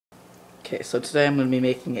Okay, so today I'm going to be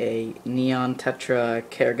making a neon Tetra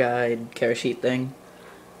care guide care sheet thing.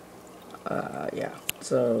 Yeah.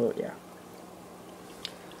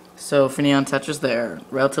 So for neon Tetras, they're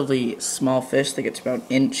relatively small fish. They get to about an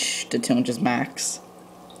inch to 2 inches max.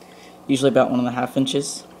 Usually about 1.5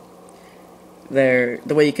 inches. They're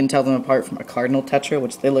the way you can tell them apart from a cardinal Tetra,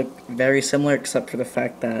 which they look very similar except for the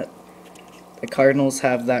fact that the cardinals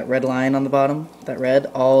have that red line on the bottom, that red,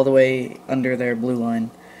 all the way under their blue line.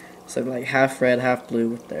 So like half red, half blue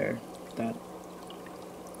with that,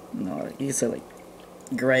 no, you say like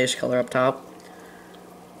grayish color up top.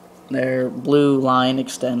 Their blue line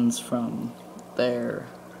extends from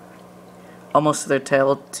almost to their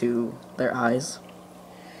tail to their eyes.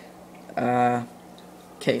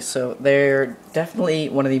 Okay, so they're definitely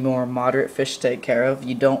one of the more moderate fish to take care of.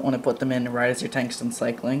 You don't want to put them in right as your tank's done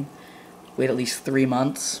cycling. Wait at least 3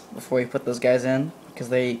 months before you put those guys in, because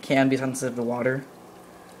they can be sensitive to water.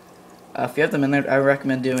 If you have them in there, I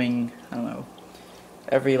recommend doing, I don't know,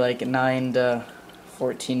 every like 9 to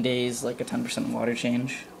 14 days, like a 10% water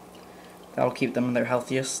change. That'll keep them their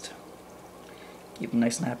healthiest. Keep them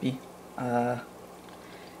nice and happy. I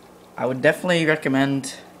would definitely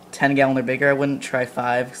recommend 10 gallon or bigger. I wouldn't try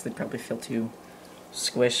 5 because they'd probably feel too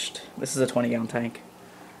squished. This is a 20-gallon tank,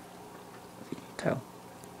 if you can tell.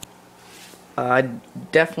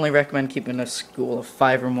 I'd definitely recommend keeping a school of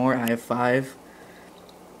 5 or more. I have 5.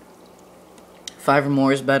 5 or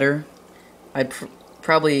more is better. I'd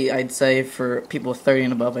say for people 30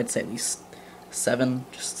 and above, I'd say at least 7,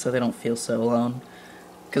 just so they don't feel so alone.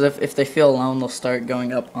 Because if they feel alone, they'll start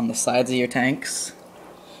going up on the sides of your tanks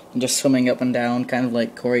and just swimming up and down, kind of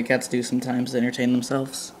like cory cats do sometimes to entertain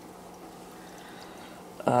themselves.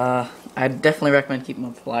 I'd definitely recommend keeping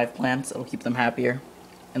them with live plants. It'll keep them happier,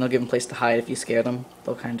 and they'll give them a place to hide if you scare them.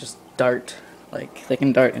 They'll kind of just dart, like they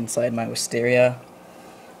can dart inside my wisteria.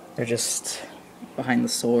 They're just behind the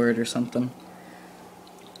sword or something.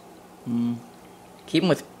 Keep them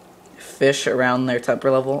with fish around their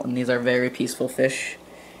temper level, and these are very peaceful fish.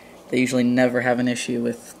 They usually never have an issue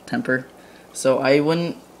with temper. So I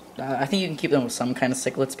wouldn't, I think you can keep them with some kind of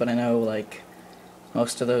cichlids, but I know like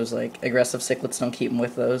most of those like aggressive cichlids don't keep them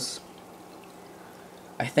with those.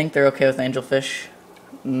 I think they're okay with angelfish.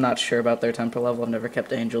 I'm not sure about their temper level. I've never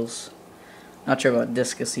kept angels. Not sure about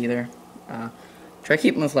discus either. Try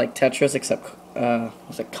keeping them with like tetras, except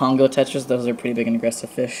what's it, Congo tetras. Those are pretty big and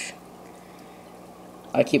aggressive fish.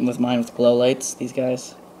 I keep them with mine with glow lights. These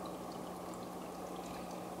guys.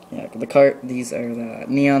 Yeah, these are the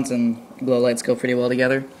neons and glow lights go pretty well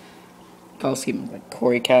together. You can also keep them with like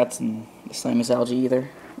cory cats and the Siamese algae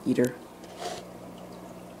eater.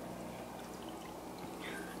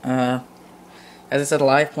 As I said,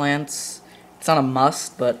 live plants. It's not a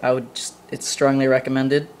must, but it's strongly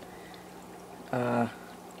recommended.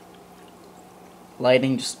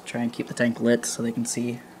 Lighting, just try and keep the tank lit so they can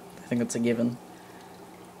see. I think that's a given.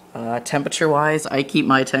 Temperature-wise, I keep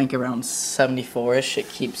my tank around 74-ish. It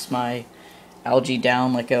keeps my algae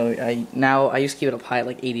down. Like I used to keep it up high at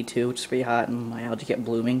like 82, which is pretty hot, and my algae kept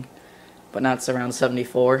blooming. But now it's around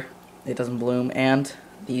 74. It doesn't bloom. And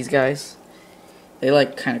these guys, they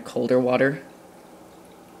like kind of colder water.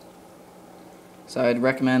 So I'd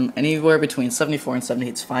recommend anywhere between 74 and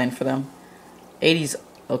 78 is fine for them. 80's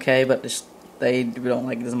okay, but they don't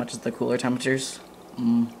like it as much as the cooler temperatures.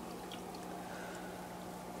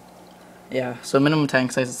 Yeah, so minimum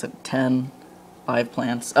tank size is at 10 live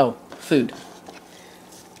plants. Oh, food.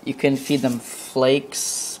 You can feed them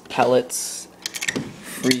flakes, pellets,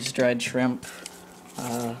 freeze-dried shrimp.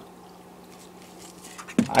 I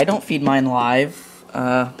don't feed mine live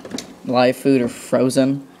food or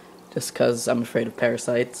frozen, just because I'm afraid of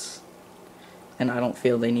parasites. And I don't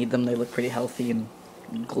feel they need them. They look pretty healthy and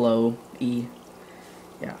glow-y.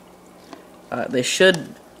 Yeah. They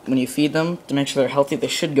should, when you feed them, to make sure they're healthy, they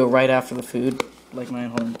should go right after the food. Like mine,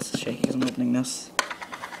 hold on, it's shaky because I'm opening this.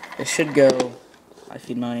 They should go, I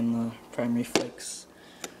feed mine the primary flakes.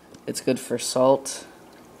 It's good for salt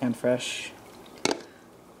and fresh.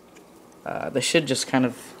 They should just kind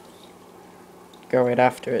of go right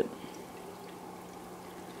after it.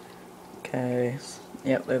 Okay,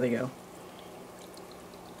 yep, there they go.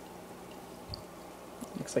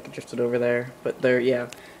 Looks like it drifted over there, but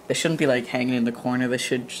they shouldn't be like hanging in the corner. They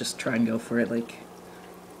should just try and go for it. Like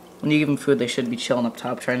when you give them food, they should be chilling up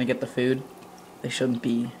top trying to get the food. They shouldn't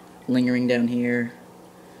be lingering down here,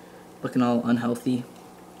 looking all unhealthy.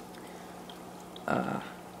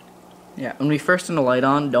 Yeah, when we first turn the light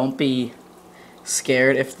on, don't be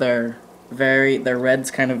scared if their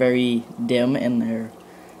red's kind of very dim and their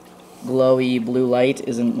glowy blue light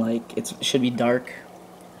isn't like, it should be dark.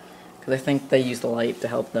 Because I think they use the light to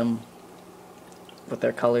help them with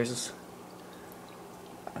their colors.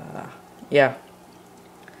 Yeah.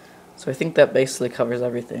 So I think that basically covers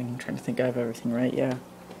everything. I'm trying to think I have everything right, yeah.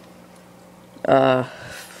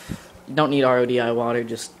 You don't need RODI water,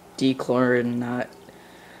 just dechlorionized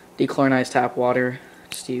tap water.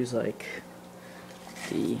 Just use like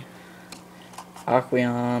the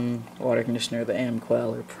Aqueon water conditioner, the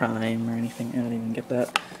Amquel or Prime or anything. I don't even get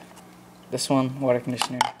that. This one, water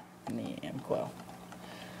conditioner, and the Amquel.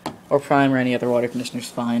 Or Prime or any other water conditioner is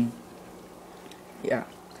fine. Yeah.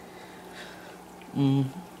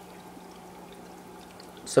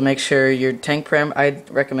 So make sure your tank param, I'd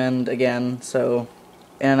recommend again, so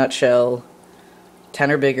in a nutshell,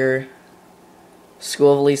 10 or bigger,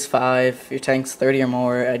 school of at least 5, if your tank's 30 or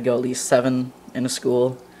more, I'd go at least 7 in a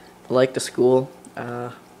school. If you like the school,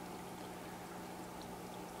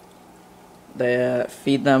 they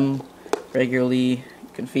feed them regularly.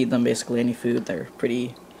 You can feed them basically any food. They're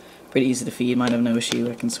pretty easy to feed. Mine have no issue.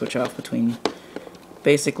 I can switch off between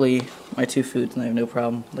basically my 2 foods and I have no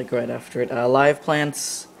problem. Like right after it. Live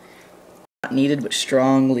plants, not needed but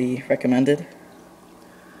strongly recommended.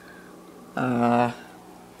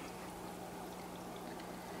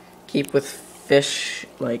 Keep with fish,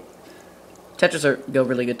 like tetras go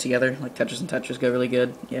really good together. Like tetras and tetras go really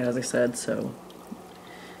good. Yeah, as I said. So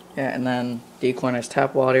yeah, and then dechlorionized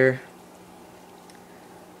tap water.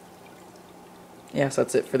 Yeah, so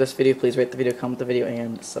that's it for this video. Please rate the video, comment the video,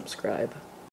 and subscribe.